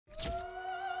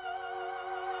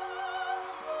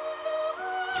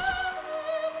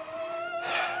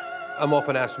I'm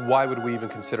often asked, why would we even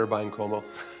consider buying Como?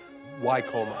 Why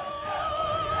Como?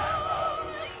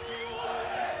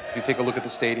 You take a look at the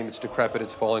stadium, it's decrepit,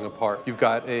 it's falling apart. You've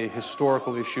got a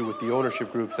historical issue with the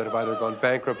ownership groups that have either gone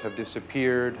bankrupt, have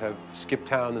disappeared, have skipped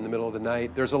town in the middle of the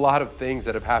night. There's a lot of things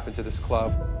that have happened to this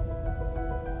club.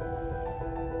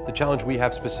 The challenge we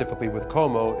have specifically with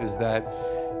Como is that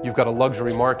you've got a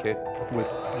luxury market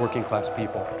with working class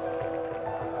people.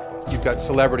 You've got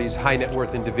celebrities, high net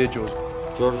worth individuals.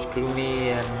 George Clooney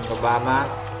and Obama.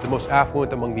 The most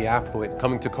affluent among the affluent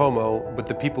coming to Como, but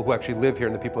the people who actually live here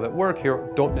and the people that work here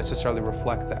don't necessarily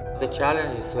reflect that. The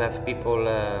challenge is to have people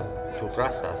to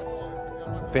trust us.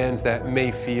 Fans that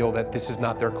may feel that this is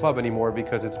not their club anymore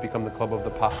because it's become the club of the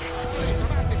posh.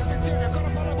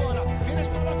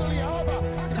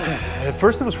 At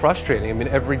first it was frustrating. I mean,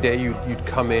 every day you'd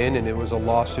come in and it was a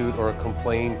lawsuit or a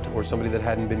complaint or somebody that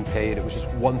hadn't been paid. It was just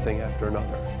one thing after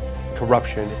another.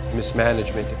 Corruption,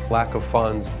 mismanagement, lack of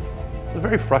funds. It was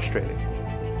very frustrating.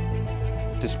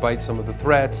 Despite some of the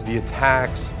threats, the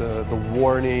attacks, the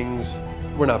warnings,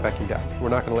 we're not backing down. We're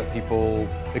not going to let people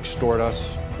extort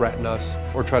us, threaten us,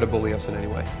 or try to bully us in any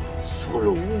way.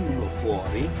 Solo uno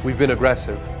fuori. We've been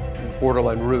aggressive,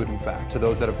 borderline rude, in fact, to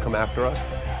those that have come after us.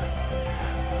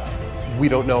 We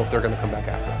don't know if they're going to come back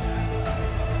after us.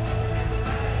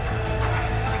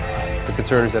 The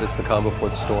concern is that it's the calm before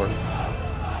the storm.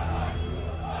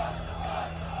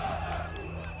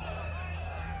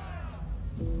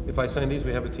 If I sign these,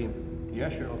 we have a team. Yeah,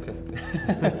 sure. Okay.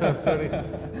 Sorry.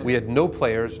 We had no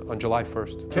players on July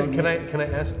 1st. Can I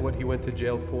ask what he went to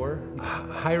jail for?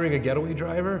 Hiring a getaway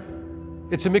driver?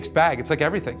 It's a mixed bag. It's like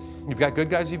everything. You've got good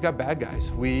guys, you've got bad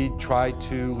guys. We try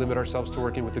to limit ourselves to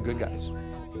working with the good guys.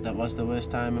 That was the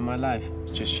worst time in my life.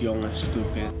 Just young and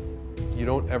stupid. You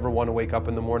don't ever want to wake up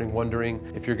in the morning wondering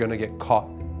if you're going to get caught.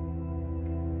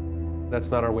 That's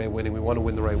not our way of winning. We want to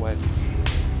win the right way.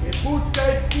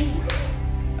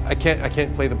 I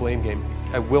can't play the blame game.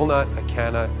 I will not, I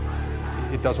cannot.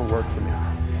 It doesn't work for me.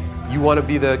 You want to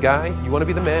be the guy, you want to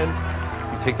be the man,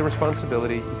 you take the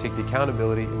responsibility, you take the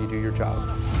accountability, and you do your job.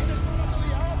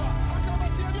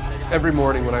 Every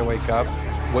morning when I wake up,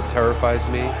 what terrifies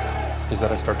me is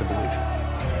that I start to believe.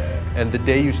 And the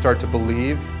day you start to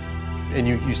believe, and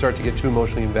you start to get too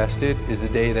emotionally invested, is the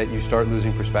day that you start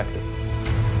losing perspective.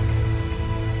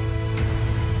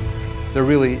 There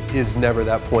really is never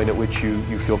that point at which you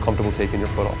feel comfortable taking your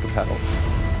foot off the pedal.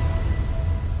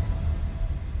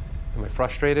 Am I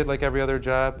frustrated like every other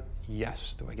job?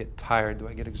 Yes. Do I get tired? Do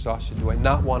I get exhausted? Do I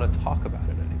not want to talk about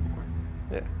it anymore?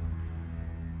 Yeah.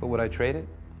 But would I trade it?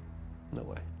 No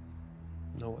way.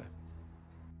 No way.